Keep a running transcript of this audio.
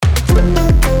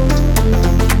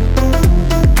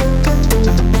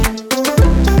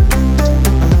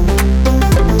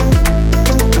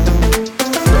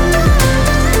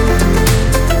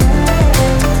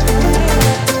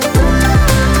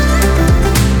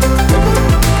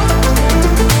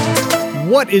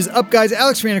What is up, guys?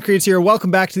 Alex from Anacreates here.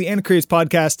 Welcome back to the Anacreates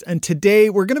podcast. And today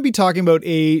we're going to be talking about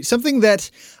something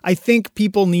that I think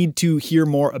people need to hear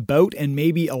more about, and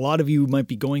maybe a lot of you might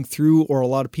be going through, or a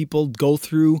lot of people go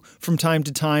through from time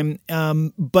to time,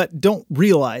 but don't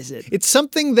realize it. It's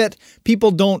something that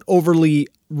people don't overly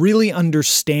really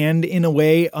understand in a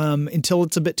way until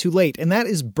it's a bit too late. And that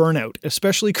is burnout,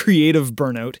 especially creative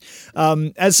burnout.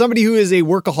 As somebody who is a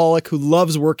workaholic, who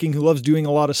loves working, who loves doing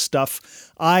a lot of stuff,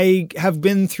 I have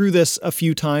been through this a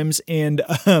few times. And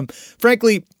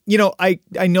frankly,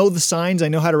 I know the signs, I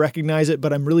know how to recognize it,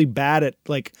 but I'm really bad at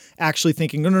actually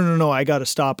thinking, no, I got to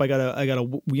stop. I got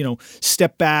to,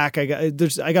 step back. I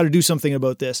got to do something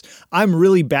about this. I'm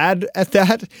really bad at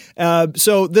that.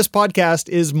 So this podcast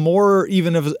is more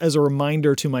even as a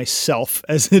reminder to myself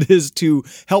as it is to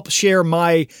help share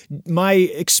my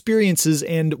experiences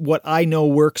and what I know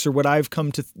works, or what I've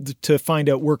come to find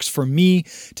out works for me,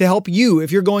 to help you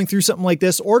if you're going through something like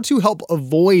this, or to help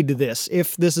avoid this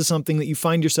if this is something that you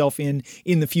find yourself in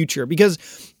the future. Because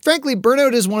frankly,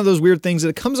 burnout is one of those weird things that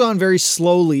it comes on very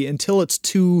slowly until it's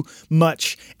too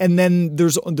much, and then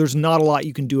there's not a lot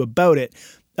you can do about it.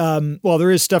 Well,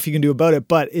 there is stuff you can do about it,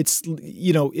 but it's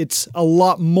a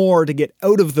lot more to get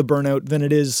out of the burnout than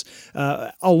it is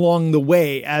along the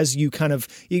way, as you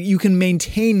you can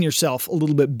maintain yourself a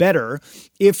little bit better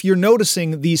if you're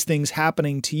noticing these things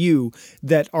happening to you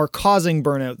that are causing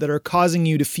burnout, that are causing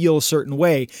you to feel a certain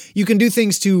way. You can do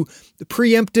things to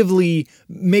preemptively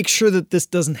make sure that this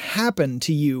doesn't happen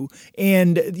to you.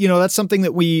 And, that's something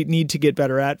that we need to get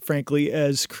better at, frankly,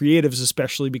 as creatives,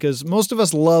 especially because most of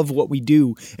us love what we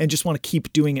do and just want to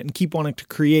keep doing it and keep wanting to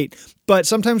create. But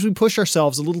sometimes we push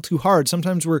ourselves a little too hard.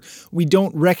 Sometimes we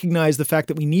don't recognize the fact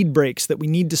that we need breaks, that we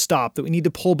need to stop, that we need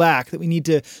to pull back, that we need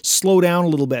to slow down a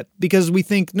little bit, because we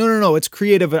think, no, it's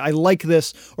creative. I like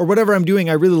this, or whatever I'm doing,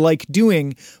 I really like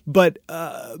doing. But,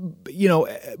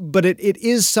 it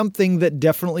is something that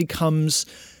definitely comes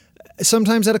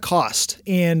sometimes at a cost,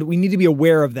 and we need to be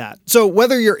aware of that. So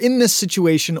whether you're in this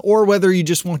situation, or whether you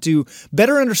just want to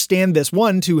better understand this,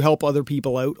 one, to help other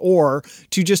people out, or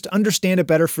to just understand it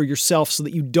better for yourself so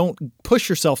that you don't push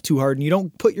yourself too hard and you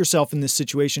don't put yourself in this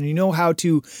situation, you know how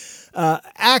to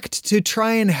act to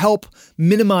try and help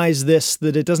minimize this,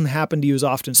 that it doesn't happen to you as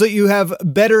often, so that you have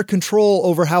better control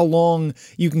over how long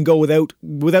you can go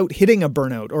without hitting a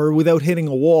burnout or without hitting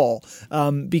a wall,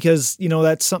 because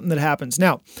that's something that happens.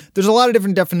 Now, there's a lot of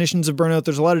different definitions of burnout.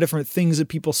 There's a lot of different things that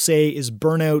people say is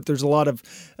burnout. There's a lot of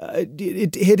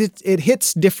it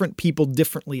hits different people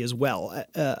differently as well.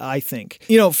 I think,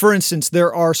 for instance,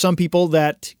 there are some people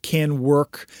that can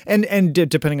work, and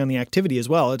depending on the activity as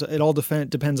well, it all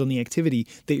depends on the activity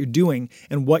that you're doing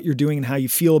and what you're doing and how you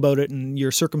feel about it and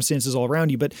your circumstances all around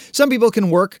you. But some people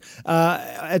can work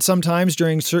at some times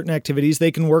during certain activities.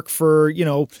 They can work for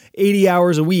 80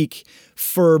 hours a week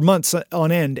for months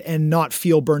on end and not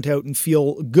feel burnt out and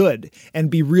feel good and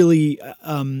be really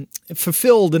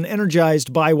fulfilled and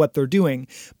energized by what they're doing.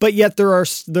 But yet there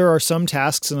are some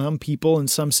tasks and some people in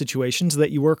some situations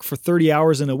that you work for 30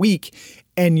 hours in a week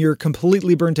and you're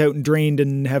completely burnt out and drained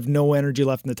and have no energy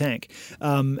left in the tank.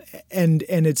 And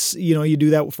it's, you do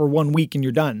that for 1 week and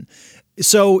you're done.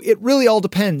 So it really all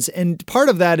depends. And part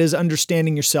of that is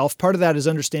understanding yourself. Part of that is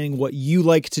understanding what you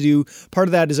like to do. Part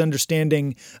of that is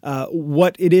understanding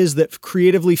what it is that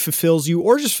creatively fulfills you,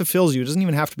 or just fulfills you. It doesn't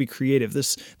even have to be creative.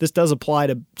 This does apply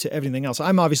to everything else.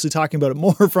 I'm obviously talking about it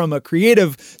more from a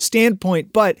creative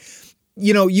standpoint, but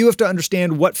you have to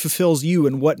understand what fulfills you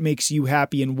and what makes you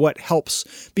happy and what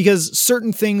helps, because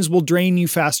certain things will drain you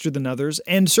faster than others,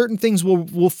 and certain things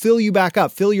will fill you back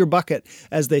up, fill your bucket,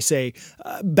 as they say,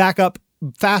 back up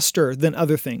faster than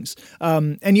other things.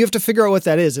 And you have to figure out what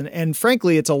that is. And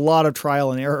frankly, it's a lot of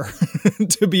trial and error,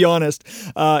 to be honest.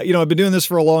 I've been doing this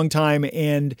for a long time.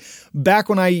 And back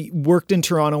when I worked in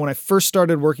Toronto, when I first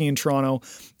started working in Toronto,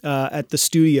 at the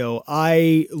studio,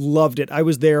 I loved it. I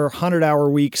was there 100-hour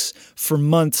weeks for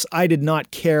months. I did not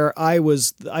care. I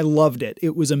loved it.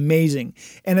 It was amazing.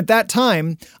 And at that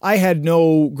time, I had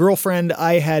no girlfriend.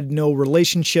 I had no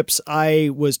relationships. I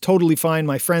was totally fine.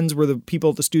 My friends were the people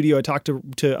at the studio. I talked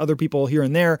to other people here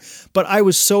and there, but I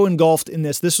was so engulfed in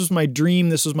this. This was my dream.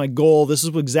 This was my goal. This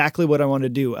is exactly what I wanted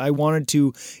to do. I wanted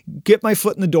to get my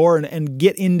foot in the door and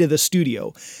get into the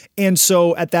studio. And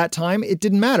so at that time, it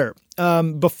didn't matter.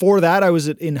 Before that, I was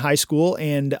in high school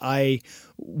and I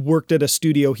worked at a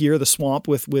studio here, The Swamp,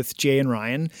 with Jay and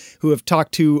Ryan, who have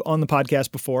talked to on the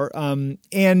podcast before.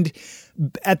 And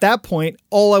at that point,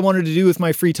 all I wanted to do with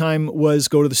my free time was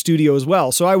go to the studio as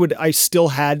well. So I still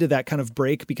had that kind of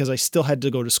break because I still had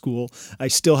to go to school. I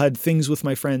still had things with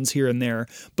my friends here and there.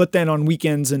 But then on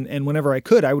weekends and whenever I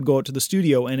could, I would go out to the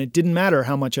studio, and it didn't matter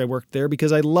how much I worked there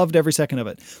because I loved every second of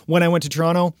it. When I went to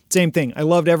Toronto, same thing. I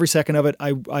loved every second of it.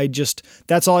 I just,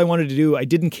 that's all I wanted to do. I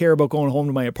didn't care about going home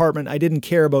to my apartment. I didn't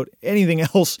care about anything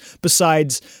else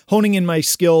besides honing in my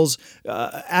skills,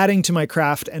 adding to my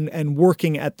craft and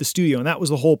working at the studio. And that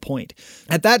was the whole point.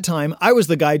 At that time, I was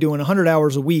the guy doing 100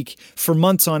 hours a week for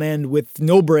months on end with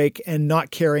no break and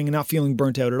not caring and not feeling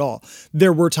burnt out at all.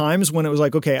 There were times when it was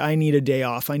like, okay, I need a day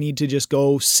off. I need to just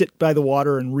go sit by the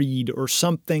water and read or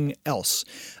something else.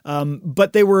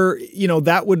 But they were,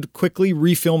 that would quickly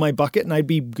refill my bucket and I'd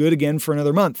be good again for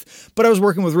another month. But I was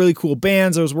working with really cool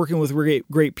bands. I was working with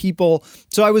great people.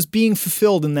 So I was being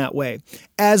fulfilled in that way.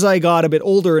 As I got a bit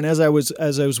older and as I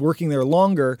was working there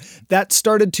longer, that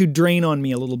started to drain on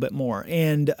me a little bit more.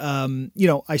 And,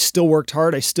 I still worked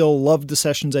hard. I still loved the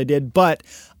sessions I did, but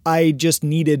I just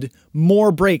needed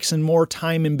more breaks and more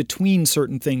time in between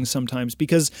certain things sometimes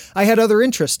because I had other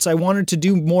interests. I wanted to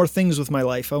do more things with my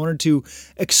life. I wanted to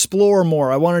explore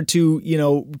more. I wanted to,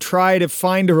 try to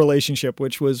find a relationship,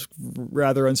 which was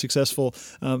rather unsuccessful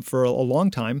for a long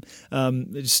time.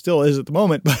 It still is at the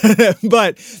moment.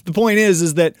 But the point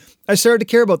is that I started to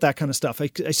care about that kind of stuff.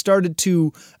 I started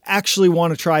to actually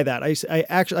want to try that.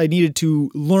 I needed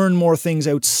to learn more things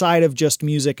outside of just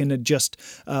music and just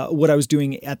what I was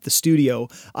doing at the studio.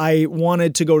 I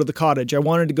wanted to go to the cottage. I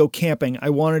wanted to go camping. I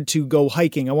wanted to go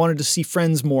hiking. I wanted to see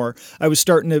friends more. It was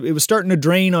starting to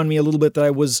drain on me a little bit that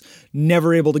I was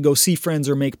never able to go see friends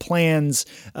or make plans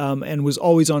and was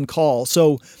always on call.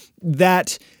 So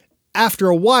that after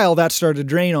a while, that started to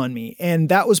drain on me. And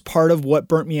that was part of what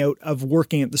burnt me out of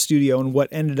working at the studio and what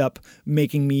ended up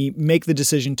making me make the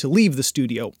decision to leave the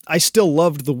studio. I still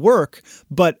loved the work,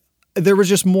 but there was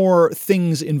just more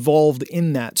things involved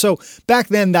in that. So back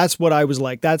then, that's what I was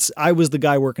like. I was the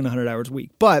guy working 100 hours a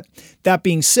week. But that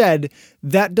being said,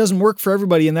 that doesn't work for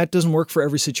everybody and that doesn't work for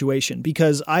every situation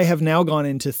because I have now gone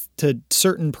into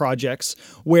certain projects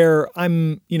where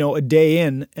I'm, a day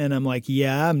in and I'm like,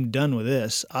 yeah, I'm done with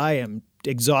this. I am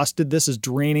exhausted. This is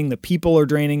draining. The people are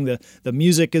draining. The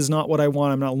music is not what I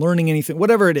want. I'm not learning anything,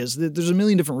 whatever it is. There's a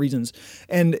million different reasons.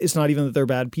 And it's not even that they're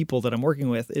bad people that I'm working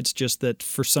with. It's just that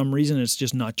for some reason, it's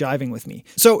just not jiving with me.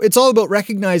 So it's all about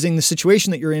recognizing the situation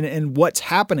that you're in and what's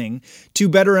happening to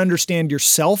better understand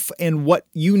yourself and what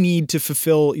you need to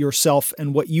fulfill yourself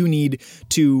and what you need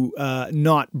to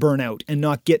not burn out and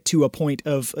not get to a point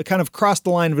of kind of cross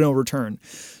the line of no return.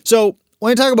 So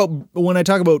when I talk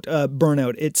about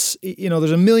burnout, it's,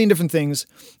 there's a million different things.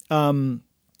 And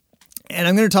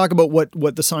I'm going to talk about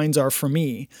what the signs are for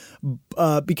me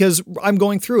because I'm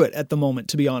going through it at the moment,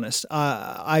 to be honest.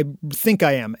 I think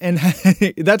I am. And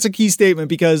that's a key statement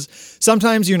because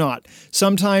sometimes you're not.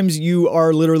 Sometimes you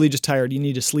are literally just tired. You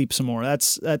need to sleep some more.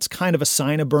 That's kind of a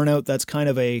sign of burnout. That's kind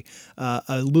of a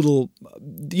little,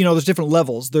 there's different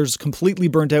levels. There's completely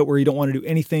burnt out where you don't want to do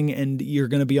anything and you're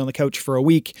going to be on the couch for a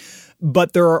week.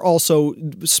 But there are also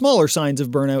smaller signs of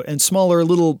burnout and smaller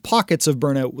little pockets of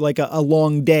burnout, like a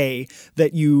long day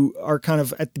that you are kind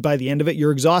of by the end of it,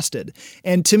 you're exhausted.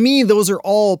 And to me, those are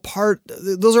all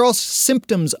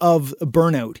symptoms of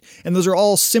burnout. And those are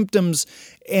all symptoms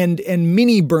and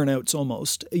mini burnouts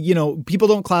almost. People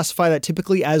don't classify that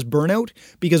typically as burnout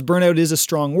because burnout is a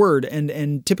strong word.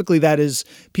 And typically that is,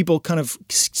 people kind of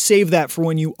save that for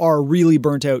when you are really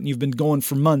burnt out and you've been going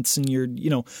for months and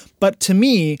but to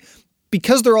me,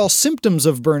 because they're all symptoms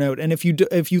of burnout, and if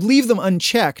you leave them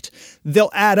unchecked, they'll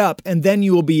add up, and then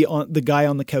you will be the guy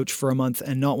on the couch for a month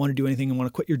and not want to do anything and want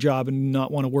to quit your job and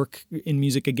not want to work in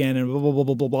music again and blah, blah, blah,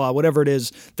 blah, blah, blah, whatever it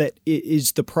is that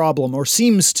is the problem or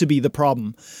seems to be the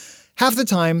problem. Half the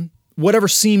time, whatever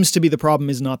seems to be the problem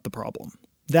is not the problem.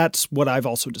 That's what I've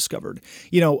also discovered.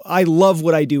 I love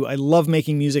what I do. I love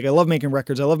making music. I love making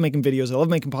records. I love making videos. I love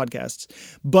making podcasts.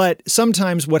 But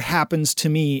sometimes what happens to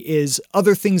me is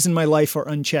other things in my life are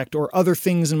unchecked or other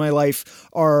things in my life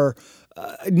are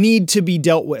need to be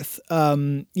dealt with.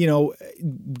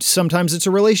 Sometimes it's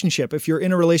a relationship. If you're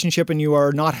in a relationship and you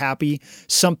are not happy,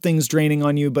 something's draining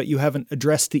on you, but you haven't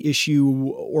addressed the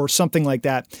issue or something like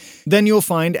that, then you'll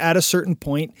find at a certain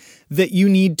point that you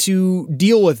need to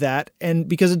deal with that. And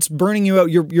because it's burning you out,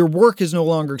 your work is no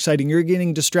longer exciting. You're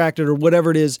getting distracted or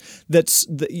whatever it is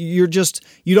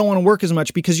you don't want to work as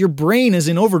much because your brain is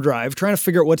in overdrive trying to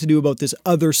figure out what to do about this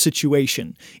other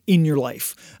situation in your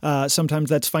life. Sometimes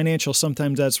that's financial,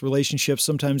 sometimes that's relationships,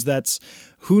 sometimes that's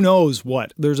who knows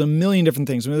what. There's a million different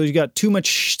things. You got too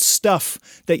much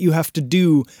stuff that you have to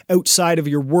do outside of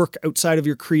your work, outside of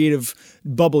your creative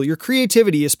bubble. Your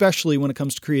creativity, especially when it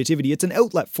comes to creativity, it's an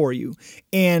outlet for you.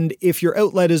 And if your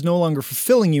outlet is no longer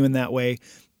fulfilling you in that way,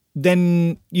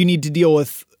 then you need to deal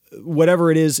with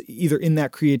whatever it is, either in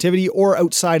that creativity or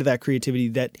outside of that creativity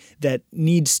that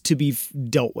needs to be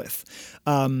dealt with.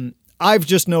 I've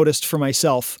just noticed for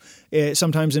myself,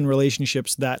 sometimes in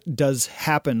relationships that does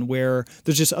happen where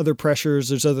there's just other pressures,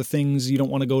 there's other things. You don't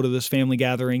want to go to this family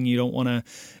gathering. You don't want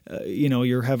to,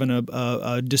 you're having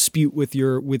a dispute with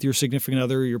your significant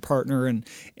other, or your partner,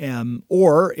 and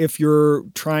or if you're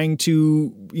trying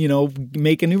to,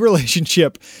 make a new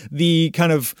relationship, the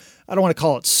kind of, I don't want to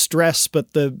call it stress,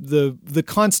 but the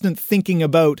constant thinking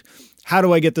about how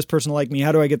do I get this person to like me?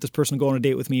 How do I get this person to go on a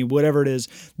date with me? Whatever it is,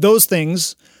 those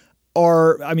things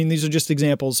these are just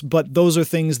examples, but those are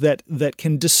things that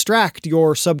can distract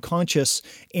your subconscious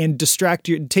and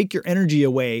take your energy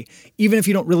away, even if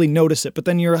you don't really notice it. But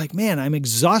then you're like, man, I'm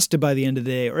exhausted by the end of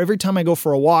the day. Or every time I go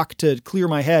for a walk to clear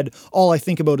my head, all I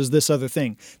think about is this other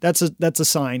thing. That's a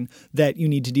sign that you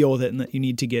need to deal with it and that you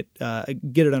need to get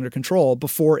it under control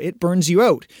before it burns you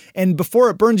out. And before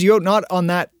it burns you out, not on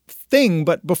that thing,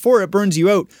 but before it burns you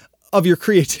out of your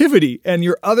creativity and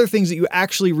your other things that you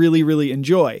actually really, really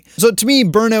enjoy. So to me,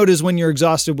 burnout is when you're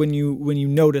exhausted, when you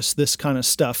notice this kind of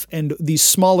stuff, and these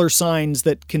smaller signs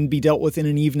that can be dealt with in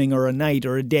an evening or a night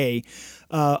or a day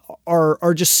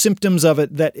are just symptoms of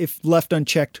it that, if left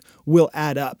unchecked, will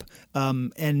add up.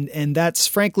 And that's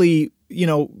frankly,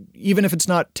 even if it's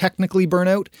not technically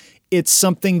burnout, it's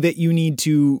something that you need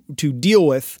to deal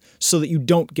with so that you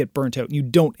don't get burnt out and you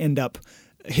don't end up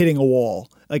hitting a wall,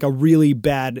 like a really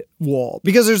bad wall.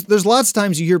 Because there's lots of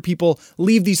times you hear people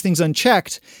leave these things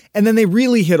unchecked and then they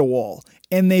really hit a wall.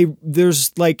 And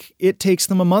it takes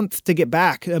them a month to get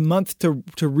back, a month to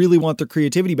really want their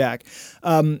creativity back.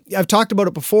 I've talked about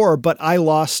it before, but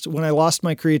when I lost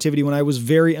my creativity, when I was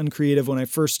very uncreative, when I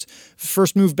first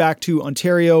moved back to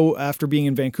Ontario after being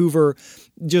in Vancouver,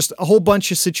 just a whole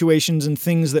bunch of situations and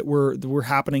things that were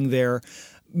happening there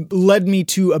led me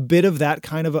to a bit of that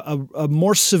kind of a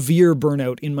more severe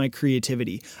burnout in my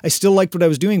creativity. I still liked what I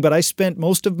was doing, but I spent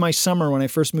most of my summer when I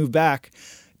first moved back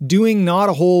doing not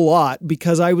a whole lot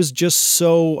because I was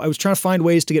trying to find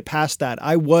ways to get past that.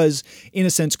 I was, in a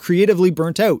sense, creatively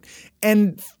burnt out.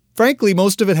 And frankly,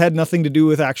 most of it had nothing to do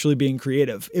with actually being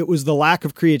creative. It was the lack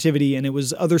of creativity, and it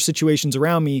was other situations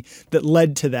around me that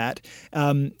led to that.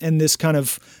 And this kind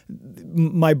of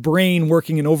my brain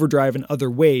working in overdrive in other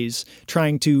ways,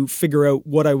 trying to figure out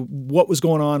what was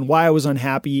going on, why I was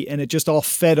unhappy, and it just all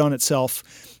fed on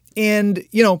itself. And,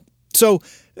 so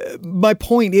my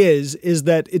point is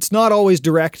that it's not always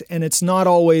direct, and it's not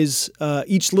always,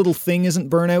 each little thing isn't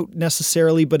burnout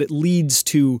necessarily, but it leads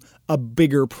to a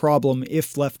bigger problem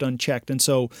if left unchecked. And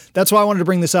so that's why I wanted to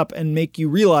bring this up and make you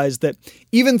realize that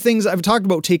even things I've talked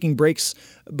about, taking breaks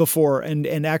before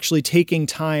and actually taking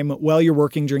time while you're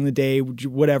working during the day,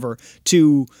 whatever,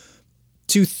 to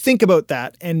think about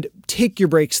that and take your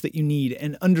breaks that you need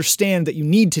and understand that you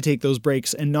need to take those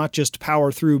breaks and not just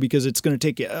power through because it's going to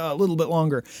take you a little bit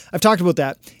longer. I've talked about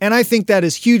that. And I think that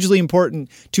is hugely important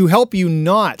to help you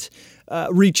not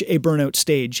reach a burnout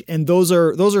stage. And those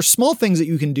are small things that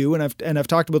you can do. And I've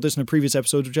talked about this in a previous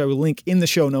episode, which I will link in the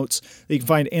show notes. You can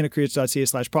find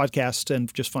anacreates.ca/podcast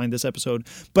and just find this episode.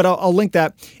 But I'll link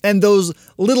that. And those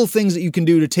little things that you can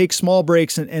do to take small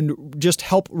breaks and just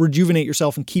help rejuvenate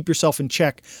yourself and keep yourself in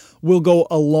check will go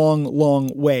a long,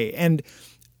 long way. And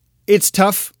it's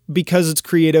tough because it's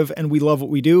creative and we love what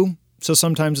we do. So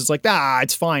sometimes it's like,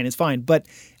 it's fine. But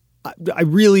I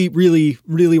really, really,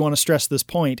 really want to stress this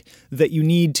point that you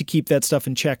need to keep that stuff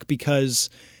in check because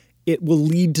it will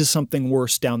lead to something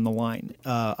worse down the line.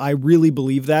 I really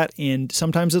believe that. And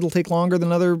sometimes it'll take longer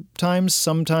than other times.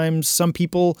 Sometimes some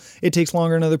people, it takes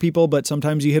longer than other people, but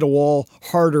sometimes you hit a wall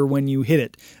harder when you hit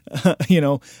it,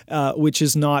 which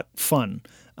is not fun.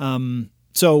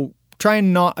 So try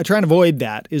and avoid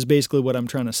that is basically what I'm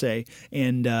trying to say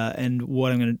and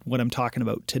what I'm talking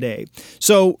about today.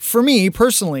 So for me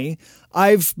personally,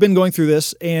 I've been going through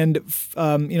this, and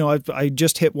I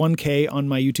just hit 1K on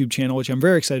my YouTube channel, which I'm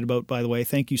very excited about, by the way.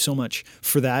 Thank you so much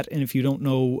for that. And if you don't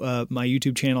know my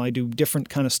YouTube channel, I do different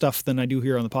kind of stuff than I do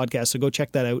here on the podcast, so go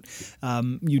check that out.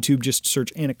 YouTube, just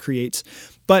search Anik Creates.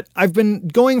 But I've been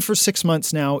going for 6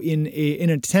 months now in an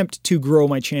attempt to grow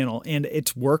my channel, and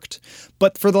it's worked.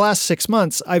 But for the last 6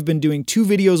 months, I've been doing 2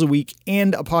 videos a week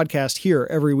and a podcast here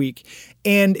every week.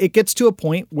 And it gets to a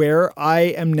point where I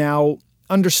am now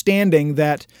understanding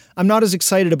that I'm not as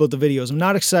excited about the videos. I'm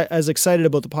not as excited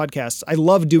about the podcasts. I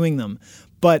love doing them,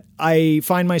 but I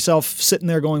find myself sitting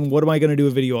there going, what am I going to do a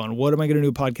video on? What am I going to do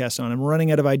a podcast on? I'm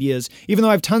running out of ideas. Even though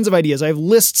I have tons of ideas, I have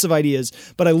lists of ideas,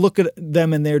 but I look at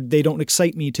them and they don't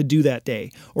excite me to do that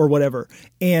day or whatever.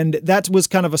 And that was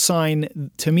kind of a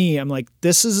sign to me. I'm like,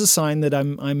 this is a sign that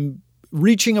I'm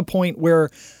reaching a point where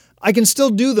I can still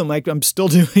do them. Like I'm still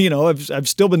doing, I've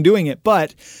still been doing it,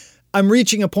 but I'm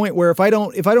reaching a point where if I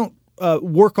don't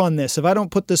work on this, if I don't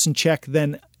put this in check,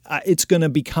 then it's going to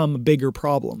become a bigger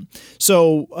problem.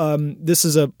 So this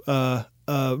is a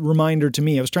reminder to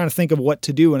me. I was trying to think of what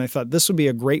to do, and I thought this would be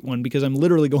a great one because I'm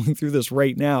literally going through this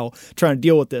right now, trying to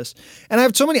deal with this. And I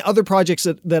have so many other projects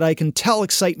that I can tell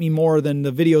excite me more than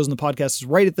the videos and the podcasts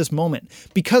right at this moment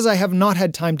because I have not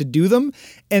had time to do them.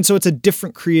 And so it's a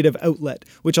different creative outlet,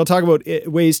 which I'll talk about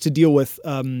ways to deal with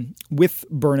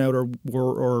burnout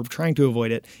or trying to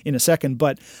avoid it in a second.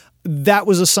 But that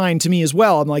was a sign to me as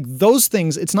well. I'm like, those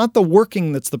things, it's not the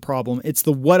working that's the problem. It's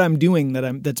the what I'm doing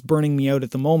that's burning me out at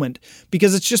the moment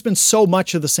because it's just been so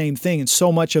much of the same thing and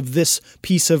so much of this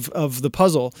piece of the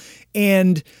puzzle.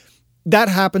 And that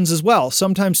happens as well.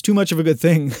 Sometimes too much of a good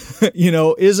thing,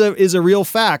 is a real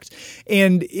fact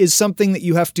and is something that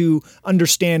you have to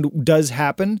understand does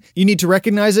happen. You need to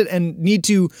recognize it and need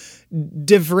to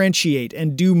differentiate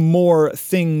and do more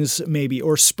things maybe,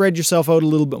 or spread yourself out a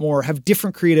little bit more, have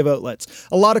different creative outlets.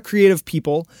 A lot of creative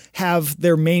people have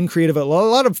their main creative outlet. A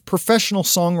lot of professional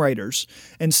songwriters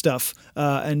and stuff,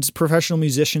 and professional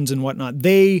musicians and whatnot.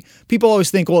 People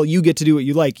always think, well, you get to do what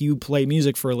you like. You play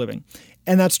music for a living.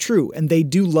 And that's true, and they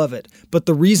do love it. But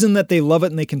the reason that they love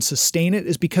it and they can sustain it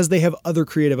is because they have other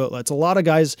creative outlets. A lot of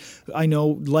guys I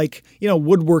know like,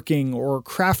 woodworking or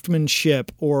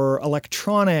craftsmanship or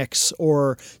electronics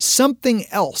or something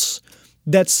else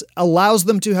that allows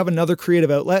them to have another creative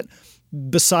outlet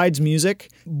besides music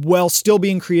while still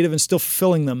being creative and still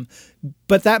fulfilling them.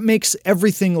 But that makes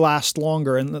everything last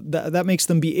longer, and that makes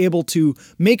them be able to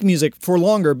make music for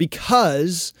longer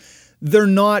because they're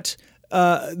not...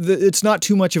 it's not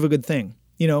too much of a good thing,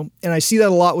 and I see that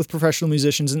a lot with professional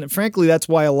musicians. And frankly, that's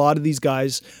why a lot of these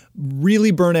guys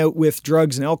really burn out with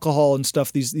drugs and alcohol and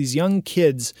stuff. These young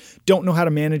kids don't know how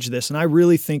to manage this. And I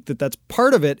really think that that's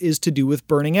part of it is to do with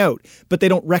burning out, but they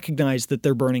don't recognize that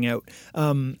they're burning out.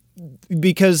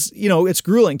 Because, it's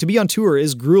grueling. To be on tour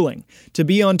is grueling. To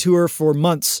be on tour for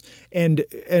months and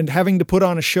having to put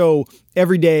on a show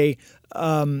every day,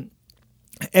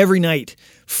 every night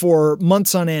for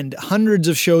months on end, hundreds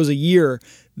of shows a year,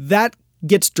 that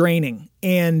gets draining.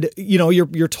 And,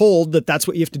 you're told that that's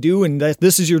what you have to do. And that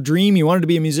this is your dream. You wanted to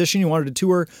be a musician. You wanted to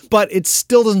tour, but it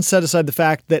still doesn't set aside the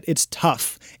fact that it's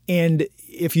tough. And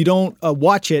if you don't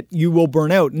watch it, you will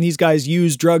burn out. And these guys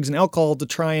use drugs and alcohol to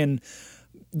try and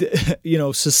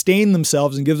sustain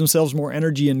themselves and give themselves more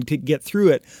energy and to get through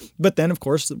it. But then, of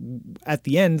course, at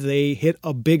the end, they hit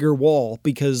a bigger wall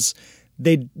because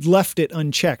they left it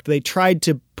unchecked. They tried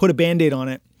to put a Band-Aid on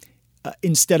it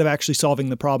instead of actually solving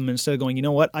the problem. Instead of going, you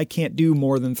know what, I can't do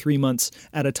more than 3 months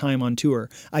at a time on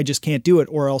tour. I just can't do it,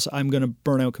 or else I'm going to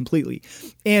burn out completely.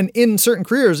 And in certain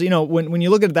careers, when you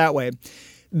look at it that way,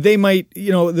 they might,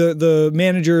 the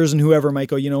managers and whoever might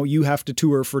go, you have to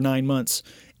tour for 9 months.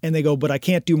 And they go, but I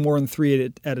can't do more than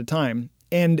 3 at a time.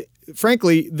 And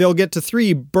frankly, they'll get to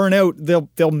 3, burn out.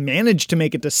 They'll manage to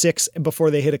make it to 6 before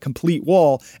they hit a complete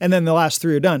wall, and then the last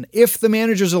 3 are done. If the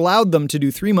managers allowed them to do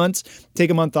 3 months,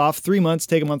 take a month off, 3 months,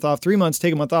 take a month off, 3 months,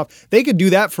 take a month off, they could do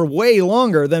that for way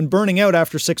longer than burning out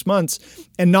after 6 months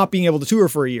and not being able to tour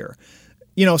for a year.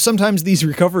 Sometimes these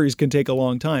recoveries can take a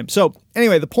long time. So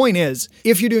anyway, the point is,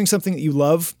 if you're doing something that you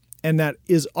love, and that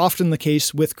is often the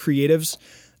case with creatives,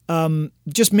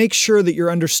 just make sure that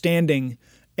you're understanding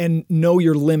and know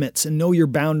your limits and know your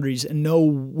boundaries and know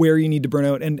where you need to burn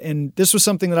out. And this was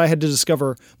something that I had to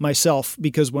discover myself,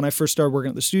 because when I first started working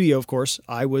at the studio, of course,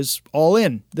 I was all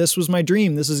in. This was my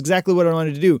dream. This is exactly what I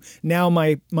wanted to do. Now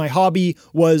my hobby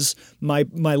was my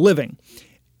living.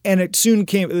 And it soon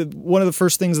came, one of the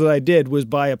first things that I did was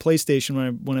buy a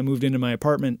PlayStation when I moved into my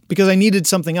apartment, because I needed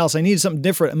something else. I needed something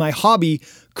different. And my hobby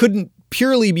couldn't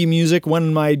purely be music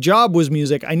when my job was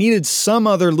music. I needed some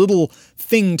other little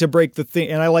thing to break the thing.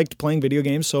 And I liked playing video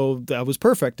games, so that was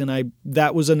perfect. And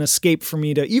that was an escape for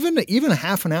me to even a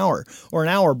half an hour or an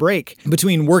hour break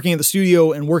between working at the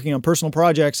studio and working on personal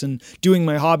projects and doing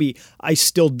my hobby. I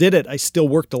still did it. I still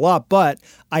worked a lot, but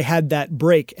I had that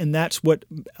break, and that's what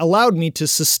allowed me to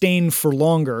sustain for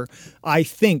longer, I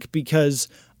think, because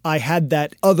I had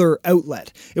that other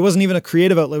outlet. It wasn't even a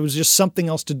creative outlet. It was just something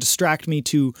else to distract me,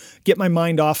 to get my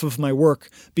mind off of my work,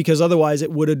 because otherwise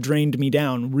it would have drained me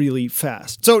down really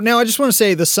fast. So now I just want to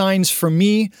say the signs for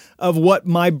me of what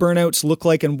my burnouts look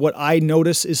like and what I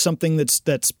notice is something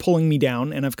that's pulling me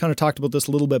down. And I've kind of talked about this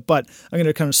a little bit, but I'm going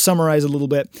to kind of summarize a little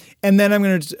bit. And then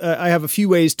I have a few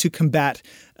ways to combat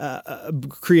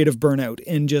creative burnout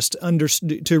and just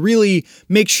to really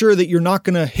make sure that you're not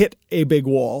going to hit a big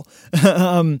wall.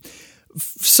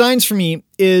 Signs for me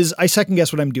is I second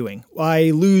guess what I'm doing.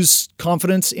 I lose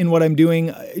confidence in what I'm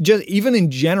doing. Just even in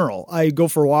general, I go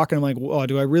for a walk and I'm like, oh,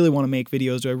 do I really want to make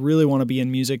videos? Do I really want to be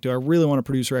in music? Do I really want to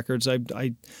produce records?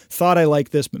 I thought I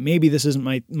liked this, but maybe this isn't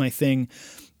my thing.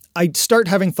 I start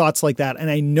having thoughts like that,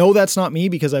 and I know that's not me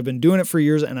because I've been doing it for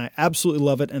years and I absolutely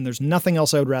love it, and there's nothing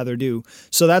else I would rather do.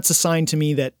 So that's a sign to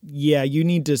me that, yeah, you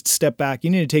need to step back. You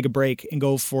need to take a break and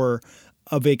go for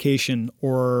a vacation,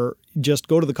 or just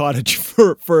go to the cottage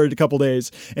for a couple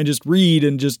days and just read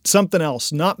and just something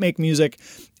else, not make music,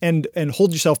 and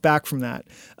hold yourself back from that.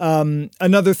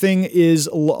 Another thing is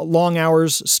long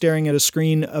hours staring at a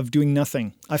screen of doing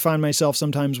nothing. I find myself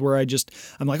sometimes where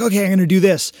I'm like, okay, I'm going to do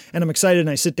this, and I'm excited, and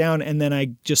I sit down and then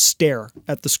I just stare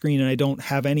at the screen and I don't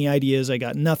have any ideas. I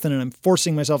got nothing, and I'm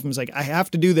forcing myself. I'm like, I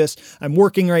have to do this. I'm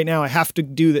working right now. I have to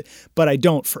do that, but I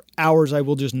don't. For hours, I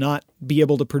will just not be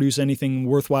able to produce anything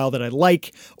worthwhile that I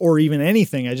like, or even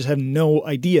anything. I just have no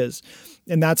ideas.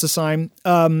 And that's a sign.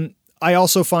 I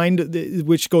also find,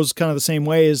 which goes kind of the same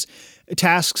way, is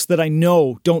tasks that I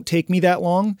know don't take me that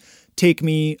long, take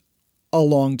me a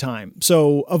long time.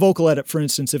 So a vocal edit, for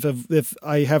instance, if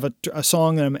I have a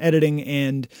song that I'm editing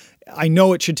and I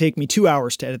know it should take me 2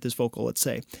 hours to edit this vocal, let's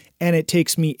say, and it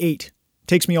takes me 8,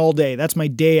 takes me all day. That's my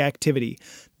day activity.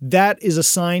 That is a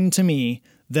sign to me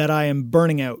that I am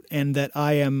burning out and that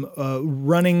I am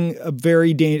running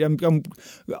I'm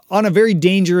on a very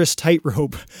dangerous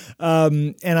tightrope,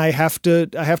 and I have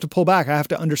to pull back. I have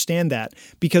to understand that,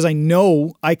 because I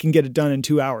know I can get it done in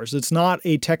 2 hours. It's not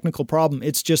a technical problem.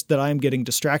 It's just that I'm getting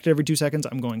distracted every 2 seconds.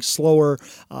 I'm going slower,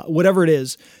 whatever it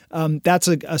is. That's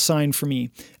a sign for me.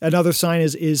 Another sign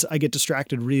is I get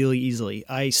distracted really easily.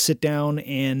 I sit down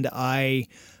and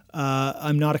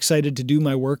I'm not excited to do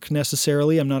my work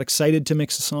necessarily. I'm not excited to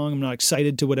mix a song. I'm not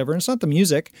excited to whatever. And it's not the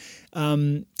music.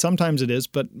 Sometimes it is,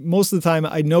 but most of the time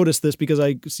I notice this because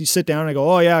I sit down and I go,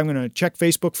 oh yeah, I'm going to check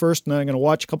Facebook first, and then I'm going to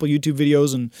watch a couple YouTube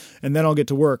videos, and then I'll get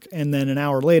to work. And then an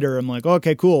hour later, I'm like,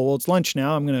 okay, cool. Well, it's lunch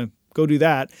now. I'm going to go do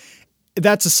that.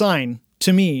 That's a sign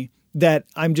to me that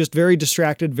I'm just very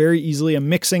distracted very easily. I'm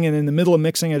mixing, and in the middle of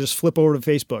mixing, I just flip over to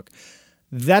Facebook.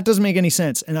 That doesn't make any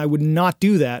sense, and I would not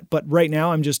do that. But right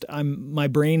now, my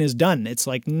brain is done. It's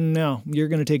like, no, you're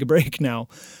going to take a break now.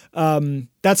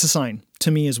 That's a sign to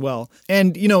me as well.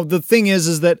 And, the thing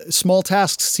is that small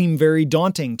tasks seem very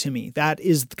daunting to me. That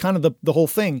is kind of the whole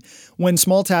thing. When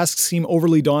small tasks seem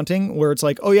overly daunting, where it's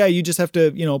like, oh yeah, you just have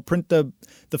to, print the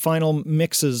final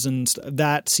mixes, and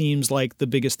that seems like the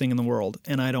biggest thing in the world,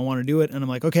 and I don't want to do it. And I'm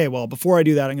like, okay, well, before I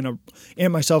do that, I'm going to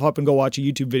amp myself up and go watch a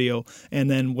YouTube video. And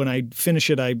then when I finish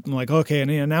it, I'm like, okay,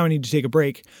 now I need to take a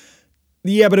break.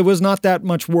 Yeah, but it was not that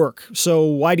much work. So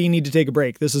why do you need to take a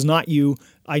break? This is not you.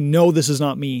 I know this is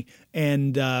not me.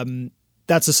 And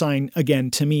that's a sign, again,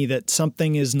 to me that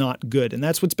something is not good. And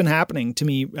that's what's been happening to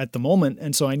me at the moment.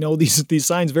 And so I know these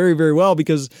signs very, very well,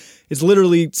 because it's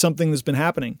literally something that's been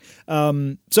happening.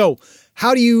 So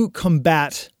how do you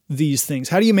combat these things?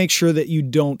 How do you make sure that you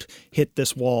don't hit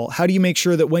this wall? How do you make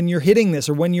sure that when you're hitting this,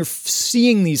 or when you're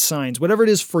seeing these signs, whatever it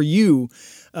is for you,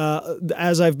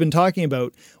 as I've been talking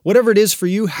about, whatever it is for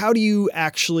you, how do you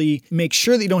actually make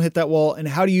sure that you don't hit that wall, and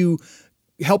how do you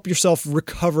help yourself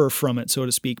recover from it, so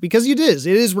to speak? Because it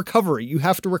is recovery. You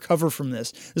have to recover from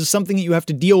this. This is something that you have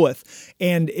to deal with,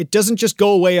 and it doesn't just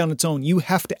go away on its own. You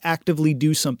have to actively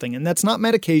do something, and that's not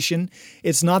medication.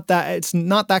 It's not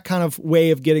that kind of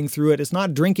way of getting through it. It's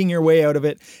not drinking your way out of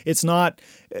it. It's not.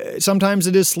 Sometimes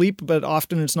it is sleep, but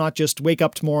often it's not just wake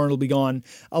up tomorrow and it'll be gone.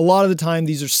 A lot of the time,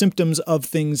 these are symptoms of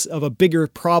things, of a bigger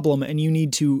problem, and you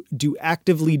need to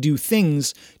actively do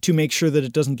things to make sure that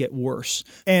it doesn't get worse.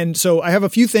 And so I have a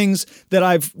few things that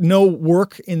I've know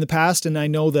work in the past and I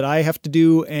know that I have to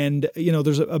do. And,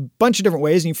 there's a bunch of different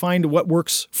ways and you find what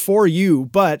works for you.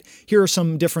 But here are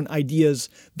some different ideas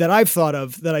that I've thought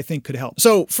of that I think could help.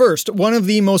 So first, one of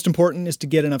the most important is to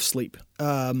get enough sleep.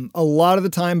 A lot of the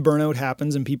time burnout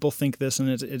happens and people think this, and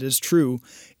it is true.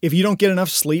 If you don't get enough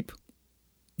sleep,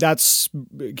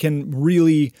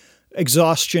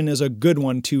 exhaustion is a good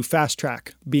one to fast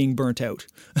track being burnt out.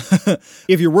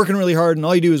 If you're working really hard and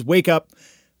all you do is wake up,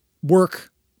 work,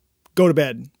 go to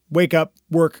bed, wake up,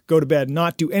 work, go to bed,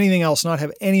 not do anything else, not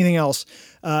have anything else,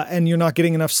 and you're not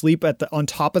getting enough sleep on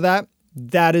top of that,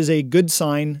 that is a good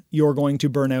sign you're going to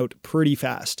burn out pretty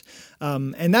fast.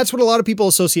 And that's what a lot of people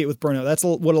associate with burnout. That's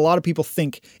what a lot of people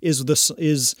think is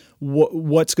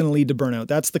what's going to lead to burnout.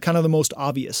 That's the kind of the most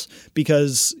obvious,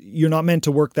 because you're not meant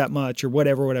to work that much or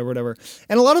whatever.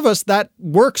 And a lot of us, that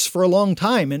works for a long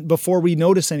time and before we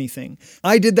notice anything.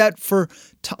 I did that for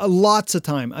lots of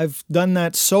time. I've done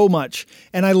that so much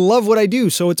and I love what I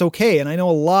do. So it's okay. And I know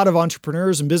a lot of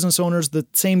entrepreneurs and business owners, the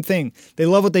same thing. They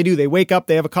love what they do. They wake up,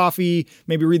 they have a coffee,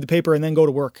 maybe read the paper and then go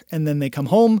to work. And then they come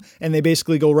home and they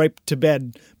basically go right to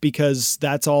bed because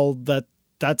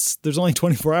there's only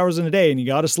 24 hours in a day and you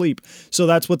got to sleep. So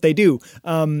that's what they do.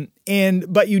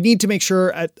 But you need to make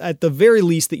sure at the very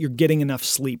least that you're getting enough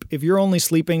sleep. If you're only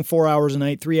sleeping 4 hours a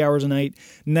night, 3 hours a night,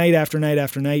 night after night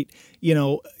after night,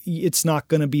 it's not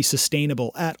going to be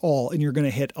sustainable at all. And you're going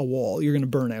to hit a wall. You're going to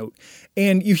burn out.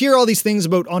 And you hear all these things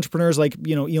about entrepreneurs like,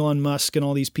 Elon Musk and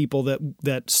all these people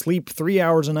that sleep 3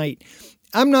 hours a night.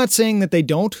 I'm not saying that they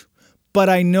don't, but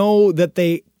I know that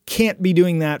they can't be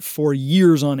doing that for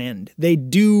years on end. They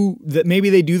do that. Maybe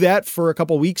they do that for a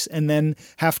couple of weeks and then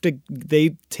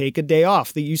they take a day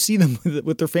off. You see them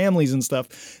with their families and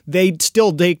stuff. They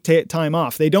still take time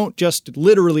off. They don't just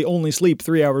literally only sleep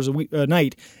 3 hours a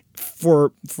night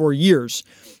for years.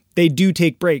 They do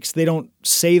take breaks. They don't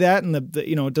say that, and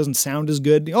it doesn't sound as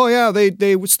good. Oh yeah,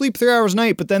 they would sleep 3 hours a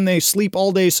night, but then they sleep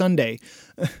all day Sunday.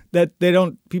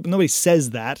 Nobody says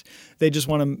that. They just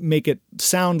want to make it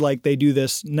sound like they do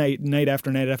this night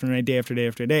after night after night, day after day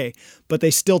after day. But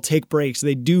they still take breaks.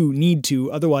 They do need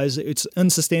to. Otherwise, it's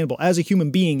unsustainable. As a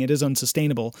human being, it is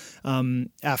unsustainable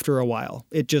after a while.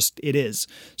 It is.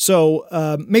 So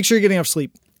make sure you're getting enough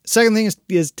sleep. Second thing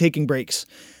is taking breaks.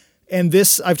 And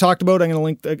this I've talked about. I'm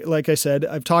going to link, like I said,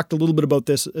 I've talked a little bit about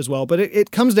this as well, but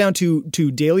it comes down to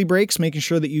daily breaks, making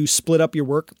sure that you split up your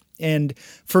work. And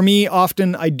for me,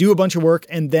 often I do a bunch of work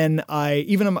and then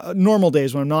even on normal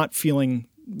days when I'm not feeling,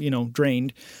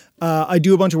 drained, I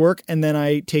do a bunch of work and then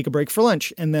I take a break for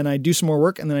lunch and then I do some more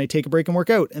work and then I take a break and work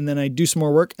out and then I do some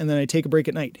more work and then I take a break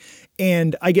at night.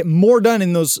 And I get more done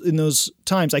in those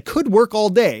times. I could work all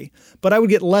day, but I would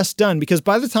get less done because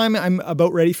by the time I'm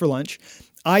about ready for lunch,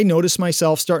 I notice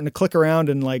myself starting to click around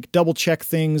and like double check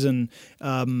things and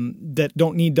that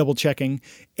don't need double checking.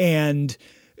 And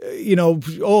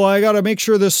I got to make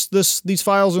sure these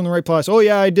files are in the right place. Oh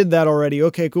yeah, I did that already.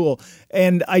 Okay, cool.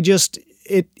 And I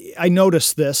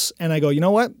notice this and I go, you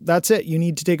know what? That's it. You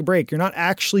need to take a break. You're not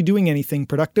actually doing anything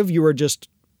productive. You are just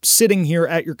sitting here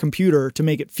at your computer to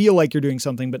make it feel like you're doing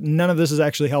something, but none of this is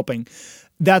actually helping.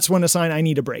 That's when a sign I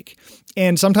need a break.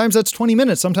 And sometimes that's 20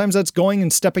 minutes. Sometimes that's going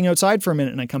and stepping outside for a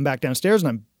minute and I come back downstairs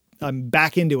and I'm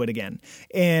back into it again.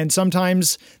 And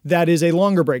sometimes that is a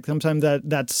longer break. Sometimes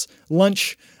that's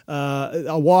lunch,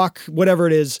 a walk, whatever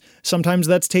it is. Sometimes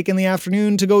that's taking the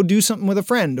afternoon to go do something with a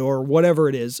friend or whatever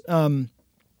it is.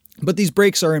 But these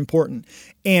breaks are important.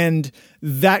 And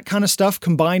that kind of stuff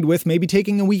combined with maybe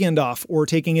taking a weekend off or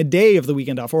taking a day of the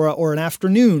weekend off or an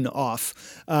afternoon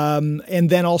off. And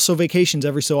then also vacations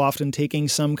every so often, taking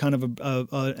some kind of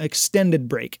an extended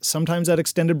break. Sometimes that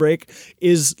extended break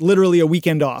is literally a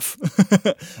weekend off,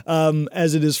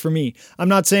 as it is for me. I'm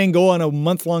not saying go on a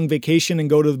month-long vacation and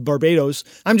go to Barbados.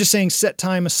 I'm just saying set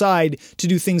time aside to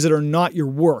do things that are not your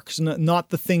work, not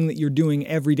the thing that you're doing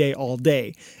every day, all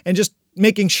day. And just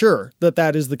making sure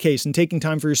that is the case and taking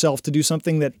time for yourself to do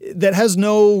something that has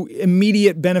no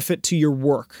immediate benefit to your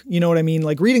work. You know what I mean?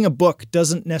 Like reading a book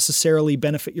doesn't necessarily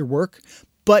benefit your work,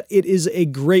 but it is a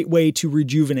great way to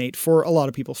rejuvenate for a lot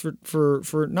of people,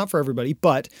 for not for everybody,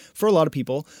 but for a lot of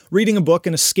people. Reading a book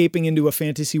and escaping into a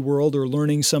fantasy world or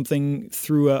learning something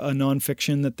through a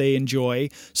nonfiction that they enjoy,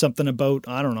 something about,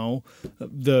 I don't know,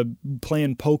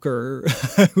 playing poker,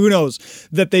 who knows,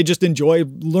 that they just enjoy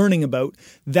learning about,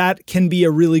 that can be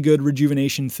a really good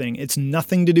rejuvenation thing. It's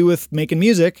nothing to do with making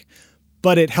music,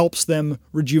 but it helps them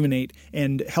rejuvenate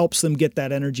and helps them get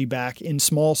that energy back in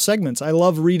small segments. I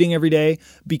love reading every day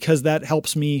because that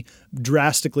helps me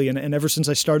drastically. And ever since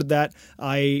I started that,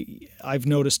 I've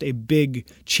noticed a big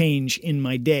change in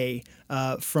my day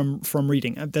from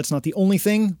reading. That's not the only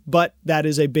thing, but that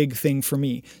is a big thing for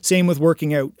me. Same with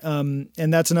working out. And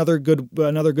that's another good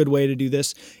way to do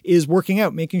this is working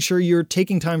out, making sure you're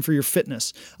taking time for your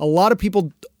fitness. A lot of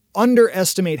people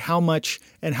underestimate how much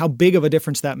and how big of a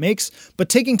difference that makes, but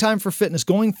taking time for fitness,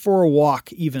 going for a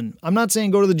walk even. I'm not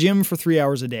saying go to the gym for 3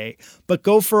 hours a day, but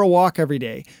go for a walk every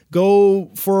day. Go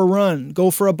for a run,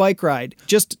 go for a bike ride.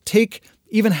 Just take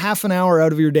even half an hour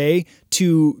out of your day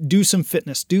to do some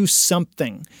fitness, do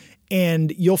something,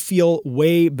 and you'll feel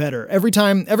way better.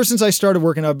 Ever since I started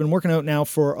working out, I've been working out now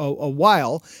for a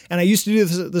while, and I used to do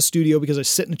this at the studio because I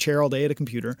sit in a chair all day at a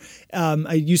computer.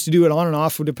 I used to do it on and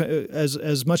off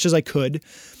as much as I could,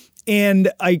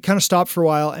 and I kind of stopped for a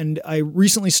while, and I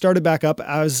recently started back up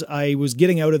as I was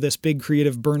getting out of this big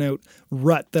creative burnout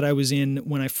rut that I was in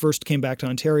when I first came back to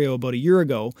Ontario about a year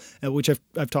ago, which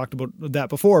I've talked about that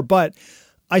before, but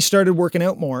I started working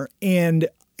out more, and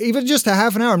even just a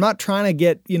half an hour. I'm not trying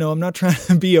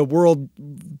to be a world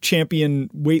champion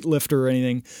weightlifter or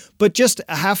anything, but just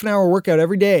a half an hour workout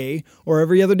every day or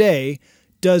every other day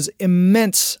does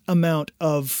immense amount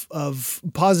of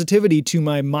positivity to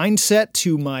my mindset,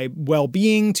 to my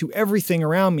well-being, to everything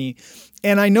around me.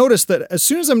 And I noticed that as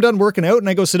soon as I'm done working out and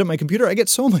I go sit at my computer, I get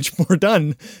so much more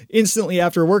done instantly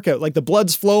after a workout. Like the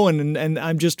blood's flowing and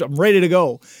I'm ready to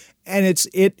go. And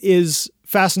it is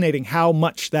fascinating how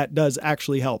much that does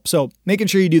actually help. So making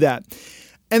sure you do that.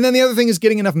 And then the other thing is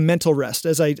getting enough mental rest.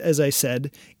 As I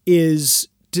said, is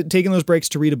taking those breaks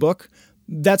to read a book.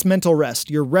 That's mental rest.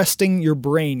 You're resting your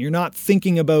brain. You're not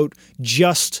thinking about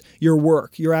just your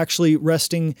work. You're actually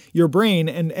resting your brain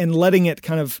and letting it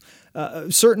kind of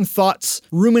certain thoughts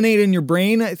ruminate in your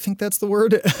brain. I think that's the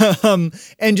word.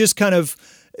 And just kind of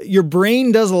your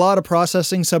brain does a lot of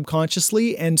processing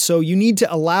subconsciously, and so you need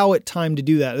to allow it time to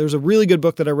do that. There's a really good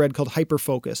book that I read called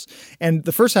Hyperfocus, and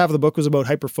the first half of the book was about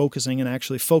hyperfocusing and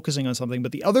actually focusing on something,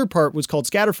 but the other part was called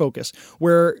scatterfocus,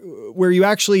 where you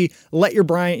actually let your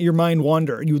mind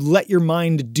wander. You let your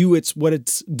mind do what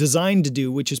it's designed to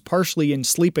do, which is partially in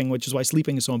sleeping, which is why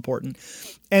sleeping is so important.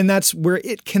 And that's where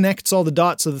it connects all the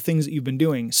dots of the things that you've been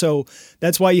doing. So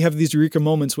that's why you have these eureka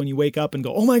moments when you wake up and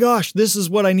go, oh my gosh, this is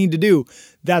what I need to do.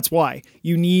 That's why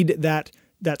you need that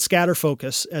scatter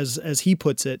focus, as he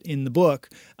puts it in the book.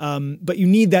 But you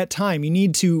need that time. You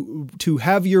need to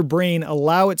have your brain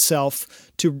allow itself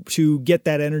to get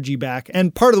that energy back.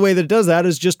 And part of the way that it does that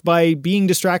is just by being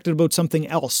distracted about something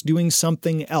else, doing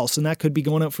something else. And that could be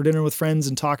going out for dinner with friends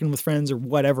and talking with friends or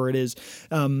whatever it is.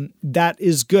 That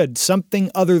is good.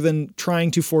 Something other than trying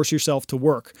to force yourself to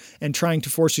work and trying to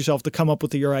force yourself to come up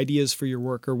with your ideas for your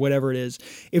work or whatever it is.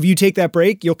 If you take that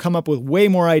break, you'll come up with way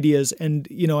more ideas. And,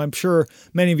 I'm sure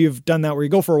many of you have done that where you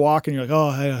go for a walk and you're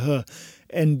like,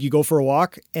 and you go for a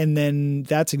walk. And then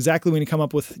that's exactly when you come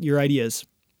up with your ideas.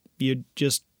 You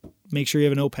just make sure you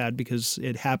have a notepad because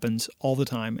it happens all the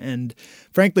time. And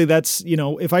frankly, that's,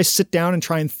 if I sit down and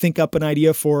try and think up an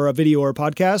idea for a video or a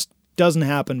podcast, doesn't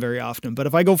happen very often. But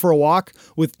if I go for a walk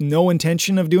with no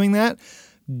intention of doing that,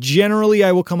 generally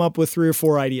I will come up with 3 or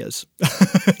 4 ideas,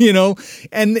 but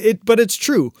it's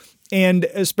true. And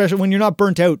especially when you're not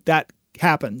burnt out, that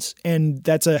happens. And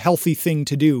that's a healthy thing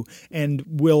to do and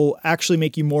will actually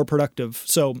make you more productive.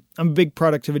 So I'm a big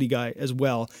productivity guy as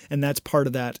well. And that's part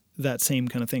of that same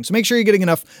kind of thing. So make sure you're getting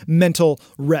enough mental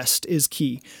rest is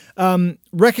key.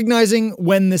 Recognizing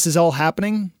when this is all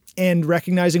happening and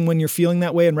recognizing when you're feeling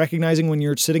that way and recognizing when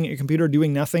you're sitting at your computer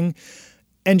doing nothing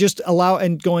and just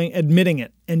admitting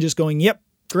it and just going, yep,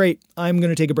 great. I'm going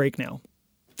to take a break now.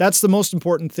 That's the most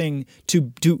important thing to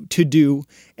do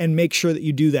and make sure that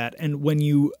you do that. And when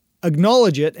you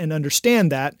acknowledge it and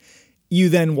understand that, you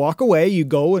then walk away, you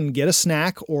go and get a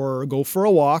snack or go for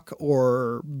a walk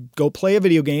or go play a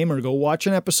video game or go watch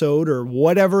an episode or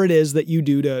whatever it is that you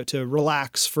do to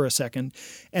relax for a second.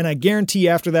 And I guarantee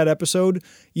after that episode,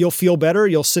 you'll feel better.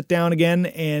 You'll sit down again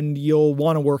and you'll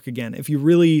want to work again.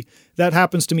 That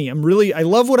happens to me. I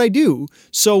love what I do.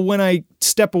 So when I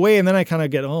step away and then I kind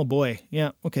of get, oh boy,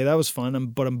 yeah, okay, that was fun.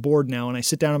 But I'm bored now. And I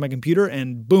sit down on my computer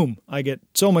and boom, I get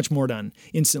so much more done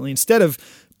instantly instead of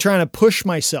trying to push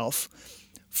myself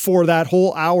for that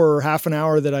whole hour or half an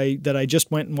hour that I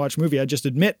just went and watched a movie. I just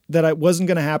admit that it wasn't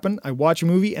going to happen. I watch a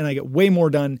movie and I get way more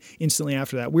done instantly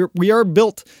after that. We are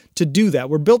built to do that.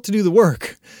 We're built to do the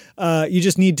work. You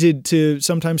just need to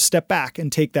sometimes step back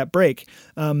and take that break.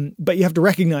 But you have to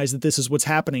recognize that this is what's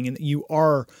happening and that you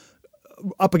are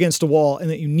up against a wall and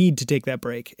that you need to take that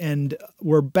break. And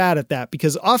we're bad at that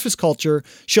because office culture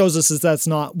shows us that that's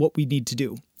not what we need to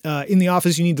do. In the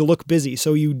office, you need to look busy.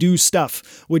 So you do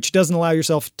stuff which doesn't allow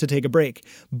yourself to take a break.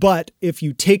 But if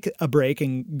you take a break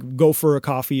and go for a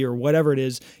coffee or whatever it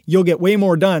is, you'll get way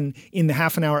more done in the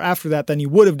half an hour after that than you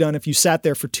would have done if you sat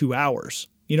there for 2 hours.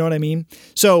 You know what I mean?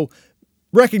 So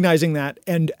recognizing that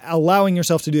and allowing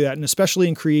yourself to do that, and especially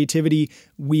in creativity,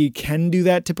 we can do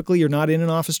that typically. You're not in an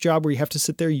office job where you have to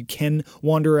sit there. You can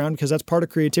wander around because that's part of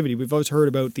creativity. We've always heard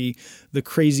about the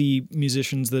crazy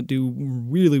musicians that do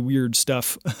really weird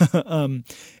stuff.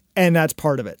 And that's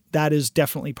part of it. That is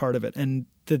definitely part of it. And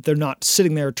that they're not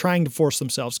sitting there trying to force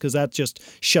themselves, because that just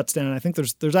shuts down. And I think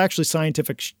there's actually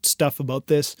scientific stuff about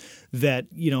this, that,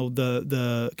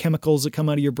 the chemicals that come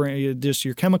out of your brain, just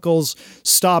your chemicals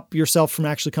stop yourself from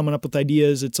actually coming up with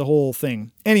ideas. It's a whole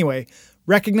thing. Anyway,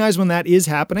 recognize when that is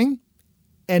happening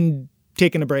and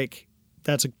taking a break.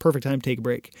 That's a perfect time to take a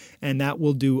break, and that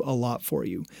will do a lot for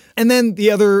you. And then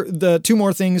the two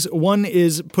more things. One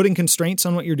is putting constraints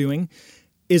on what you're doing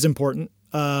is important.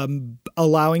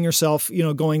 Allowing yourself,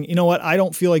 going, you know what, I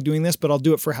don't feel like doing this, but I'll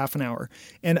do it for half an hour.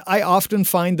 And I often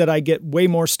find that I get way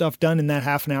more stuff done in that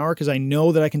half an hour because I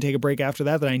know that I can take a break after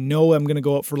that I know I'm going to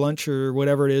go out for lunch or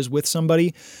whatever it is with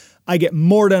somebody. I get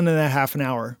more done in that half an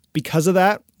hour because of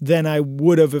that than I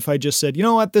would have if I just said, you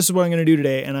know what, this is what I'm going to do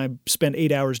today, and I spent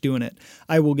 8 hours doing it.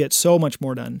 I will get so much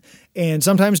more done. And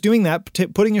sometimes doing that,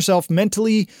 putting yourself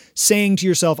mentally saying to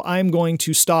yourself, I'm going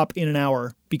to stop in an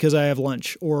hour because I have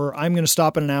lunch, or I'm going to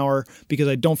stop in an hour because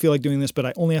I don't feel like doing this, but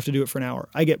I only have to do it for an hour.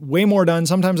 I get way more done.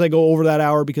 Sometimes I go over that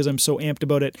hour because I'm so amped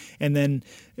about it, and then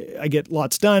I get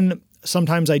lots done.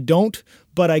 Sometimes I don't,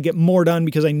 but I get more done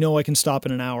because I know I can stop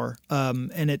in an hour.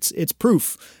 And it's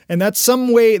proof. And that's a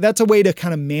way to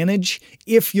kind of manage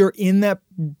if you're in that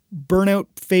burnout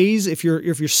phase, if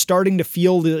you're starting to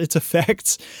feel its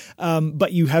effects,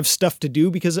 but you have stuff to do,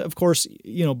 because of course,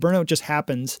 burnout just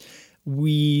happens.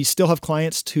 We still have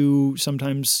clients to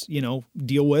sometimes,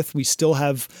 deal with. We still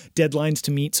have deadlines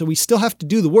to meet. So we still have to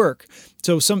do the work.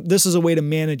 So this is a way to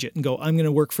manage it and go, I'm going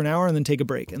to work for an hour and then take a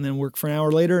break, and then work for an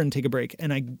hour later and take a break.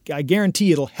 And I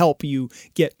guarantee it'll help you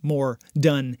get more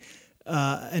done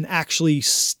and actually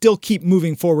still keep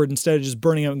moving forward instead of just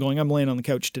burning out and going, I'm laying on the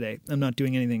couch today, I'm not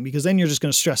doing anything, because then you're just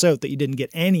going to stress out that you didn't get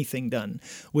anything done,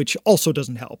 which also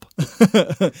doesn't help.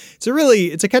 It's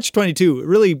a catch-22, a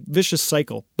really vicious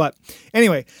cycle. But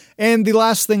anyway, and the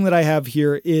last thing that I have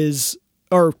here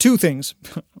or two things.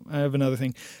 I have another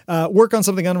thing. Work on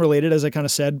something unrelated, as I kind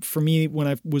of said. For me, when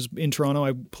I was in Toronto,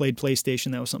 I played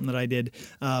PlayStation. That was something that I did.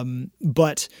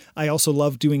 But I also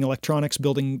loved doing electronics,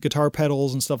 building guitar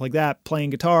pedals and stuff like that,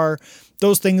 playing guitar.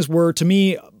 Those things were, to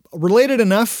me, related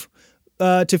enough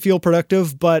to feel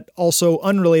productive, but also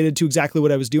unrelated to exactly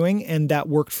what I was doing, and that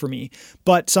worked for me.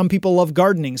 But some people love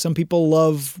gardening. Some people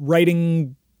love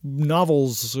writing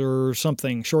novels or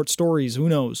something, short stories, who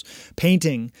knows,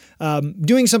 painting,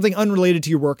 doing something unrelated to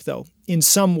your work though, in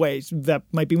some ways. That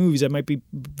might be movies, that might be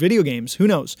video games, who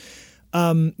knows.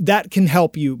 That can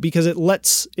help you because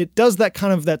it does that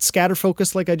kind of, that scatter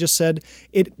focus, like I just said.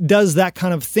 It does that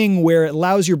kind of thing where it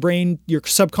allows your brain, your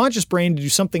subconscious brain, to do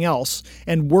something else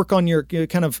and work on your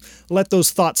kind of let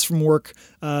those thoughts from work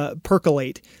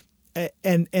percolate.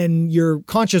 And your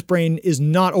conscious brain is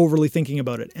not overly thinking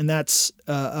about it. And that's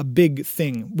a big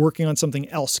thing, working on something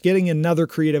else, getting another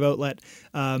creative outlet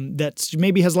that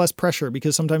maybe has less pressure,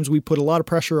 because sometimes we put a lot of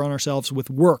pressure on ourselves with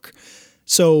work.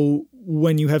 So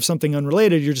when you have something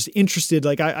unrelated, you're just interested.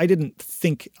 Like I didn't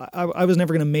think, I was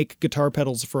never going to make guitar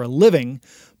pedals for a living,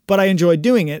 but I enjoyed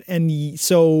doing it. And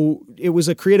so it was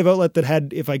a creative outlet that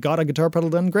had, if I got a guitar pedal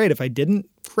done, great. If I didn't,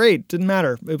 great. Didn't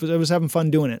matter. I was having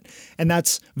fun doing it. And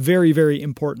that's very, very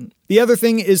important. The other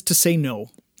thing is to say no.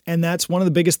 And that's one of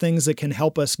the biggest things that can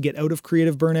help us get out of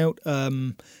creative burnout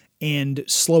and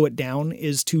slow it down,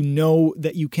 is to know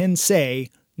that you can say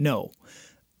no.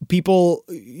 People,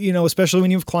 especially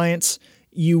when you have clients,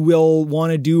 you will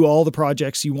want to do all the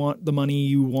projects. You want the money,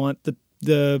 you want the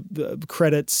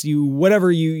credits,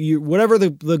 whatever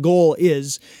the goal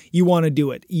is, you want to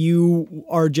do it. You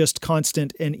are just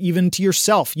constant. And even to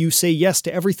yourself, you say yes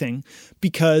to everything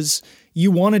because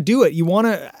you want to do it. You want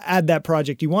to add that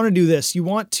project. You want to do this. You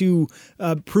want to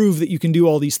prove that you can do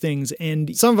all these things.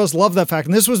 And some of us love that fact.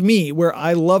 And this was me, where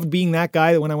I loved being that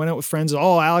guy that when I went out with friends,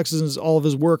 Alex is all of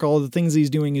his work, all of the things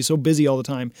he's doing, he's so busy all the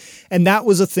time. And that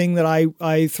was a thing that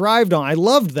I thrived on. I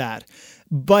loved that.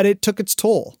 but it took its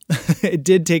toll. It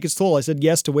did take its toll. I said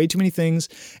yes to way too many things,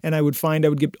 and I would find I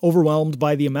would get overwhelmed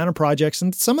by the amount of projects,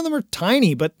 and some of them are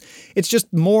tiny, but it's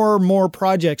just more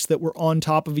projects that were on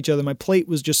top of each other. My plate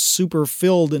was just super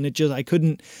filled, and I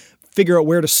couldn't figure out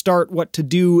where to start, what to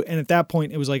do. And at that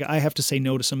point, it was like, I have to say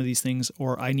no to some of these things,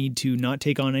 or I need to not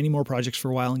take on any more projects for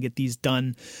a while and get these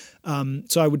done.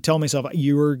 So I would tell myself,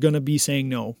 you're going to be saying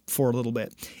no for a little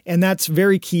bit. And that's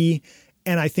very key.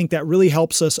 And I think that really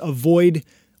helps us avoid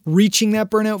reaching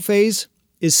that burnout phase,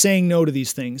 is saying no to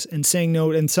these things and saying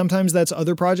no. And sometimes that's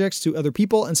other projects to other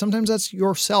people. And sometimes that's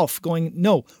yourself going,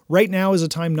 no, right now is a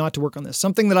time not to work on this.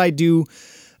 Something that I do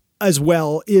as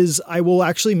well is I will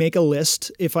actually make a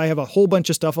list. If I have a whole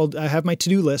bunch of stuff, I have my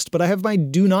to-do list, but I have my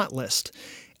do not list.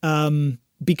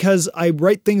 Because I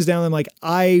write things down. I'm like,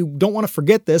 I don't want to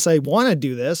forget this. I want to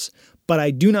do this, but I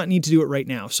do not need to do it right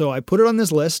now. So I put it on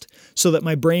this list so that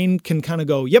my brain can kind of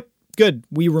go, yep, good.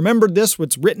 We remembered this,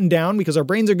 what's written down, because our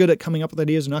brains are good at coming up with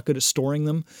ideas, not good at storing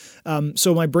them.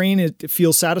 So my brain, it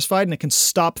feels satisfied, and it can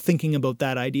stop thinking about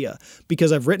that idea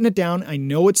because I've written it down. I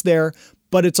know it's there,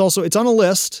 but it's on a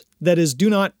list that is do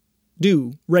not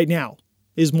do right now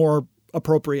is more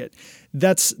appropriate.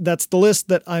 That's the list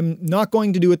that I'm not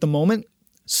going to do at the moment.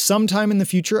 Sometime in the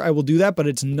future, I will do that, but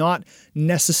it's not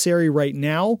necessary right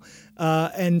now.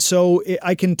 And so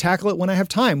I can tackle it when I have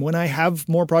time, when I have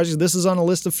more projects. This is on a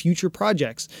list of future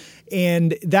projects.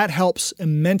 And that helps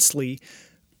immensely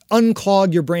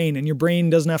unclog your brain, and your brain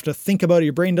doesn't have to think about it.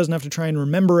 Your brain doesn't have to try and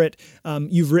remember it.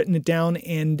 You've written it down,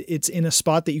 and it's in a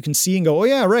spot that you can see and go, oh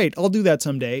yeah, right, I'll do that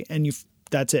someday. And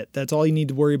that's it. That's all you need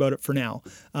to worry about it for now.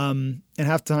 And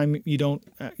half the time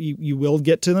you will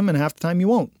get to them, and half the time you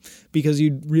won't, because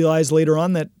you realize later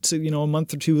on that, a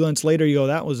month or 2 months later, you go,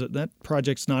 that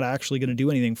project's not actually going to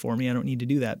do anything for me. I don't need to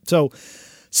do that. So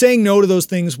saying no to those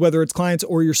things, whether it's clients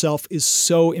or yourself, is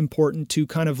so important to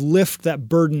kind of lift that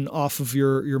burden off of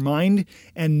your mind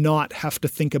and not have to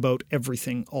think about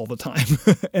everything all the time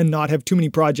and not have too many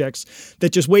projects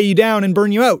that just weigh you down and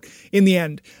burn you out in the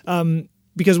end.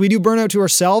 Because we do burnout to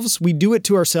ourselves. We do it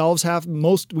to ourselves all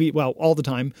the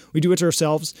time. We do it to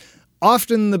ourselves.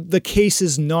 Often the case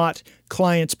is not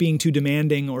clients being too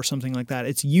demanding or something like that.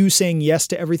 It's you saying yes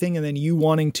to everything, and then you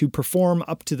wanting to perform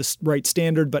up to the right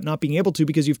standard, but not being able to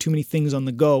because you have too many things on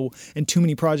the go and too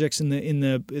many projects in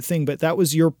the thing. But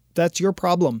that's your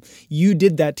problem. You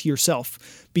did that to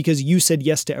yourself because you said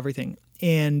yes to everything,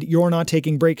 and you're not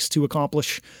taking breaks to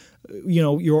accomplish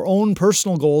your own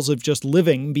personal goals of just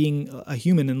living, being a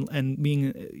human and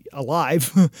being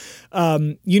alive.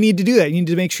 You need to do that. You need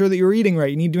to make sure that you're eating right.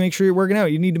 You need to make sure you're working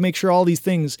out. You need to make sure all these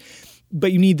things,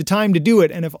 but you need the time to do it.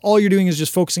 And if all you're doing is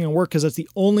just focusing on work, because that's the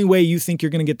only way you think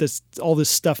you're going to get all this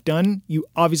stuff done, you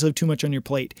obviously have too much on your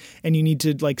plate, and you need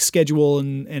to schedule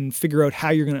and figure out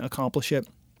how you're going to accomplish it.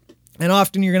 And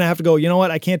often you're going to have to go, you know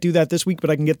what, I can't do that this week,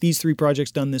 but I can get these 3 projects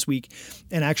done this week,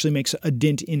 and actually makes a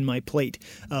dent in my plate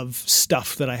of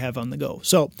stuff that I have on the go.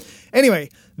 So anyway,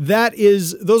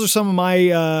 those are some of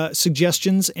my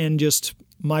suggestions and just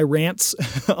my rants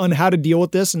on how to deal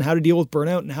with this and how to deal with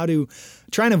burnout and how to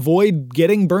try and avoid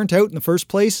getting burnt out in the first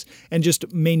place, and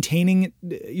just maintaining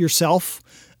yourself.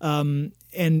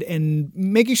 And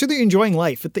making sure that you're enjoying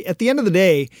life. At the end of the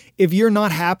day, if you're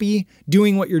not happy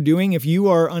doing what you're doing, if you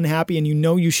are unhappy and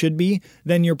you should be,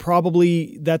 then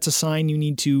that's a sign you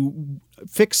need to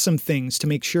fix some things to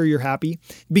make sure you're happy.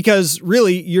 Because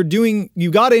really, you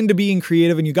got into being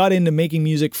creative and you got into making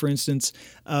music, for instance,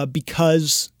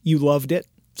 because you loved it.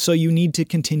 So you need to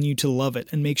continue to love it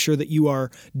and make sure that you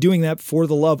are doing that for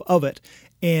the love of it.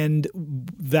 And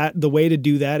that the way to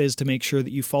do that is to make sure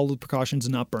that you follow the precautions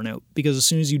and not burn out. Because as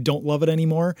soon as you don't love it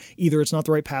anymore, either it's not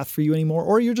the right path for you anymore,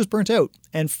 or you're just burnt out.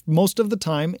 And most of the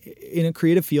time in a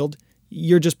creative field,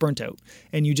 you're just burnt out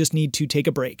and you just need to take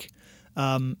a break.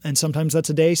 And sometimes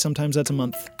that's a day, sometimes that's a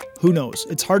month. Who knows?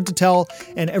 It's hard to tell,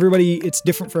 and it's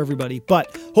different for everybody.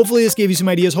 But hopefully this gave you some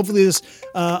ideas. Hopefully this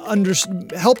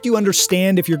helped you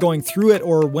understand if you're going through it,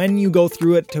 or when you go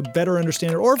through it, to better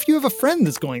understand it, or if you have a friend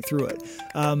that's going through it.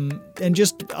 And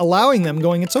just allowing them,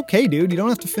 going, it's okay, dude. You don't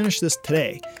have to finish this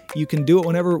today. You can do it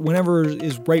whenever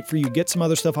is right for you. Get some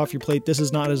other stuff off your plate. This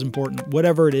is not as important,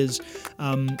 whatever it is.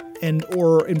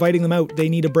 Or inviting them out. They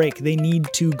need a break. They need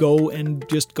to go and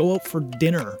just go out for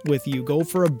dinner with you. Go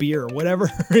for a beer,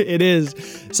 whatever it is.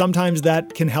 Sometimes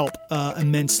that can help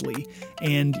immensely.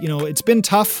 And, it's been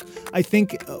tough. I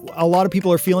think a lot of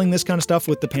people are feeling this kind of stuff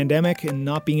with the pandemic and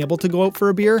not being able to go out for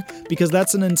a beer, because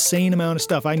that's an insane amount of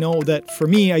stuff. I know that for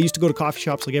me, I used to go to coffee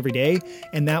shops like every day,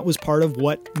 and that was part of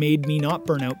what made me not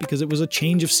burn out, because it was a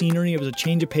change of scenery, it was a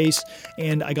change of pace,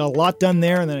 and I got a lot done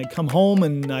there, and then I'd come home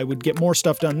and I would get more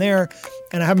stuff done there,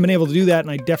 and I haven't been able to do that,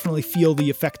 and I definitely feel the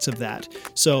effects of that.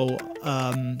 So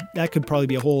that could probably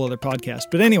be a whole other podcast.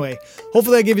 But anyway,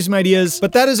 hopefully that gave you some ideas.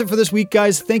 But that is it for this week,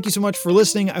 guys. Thank you so much for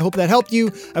listening. I hope that helped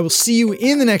you. I will see you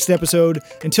in the next episode.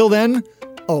 Until then,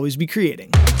 always be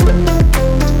creating.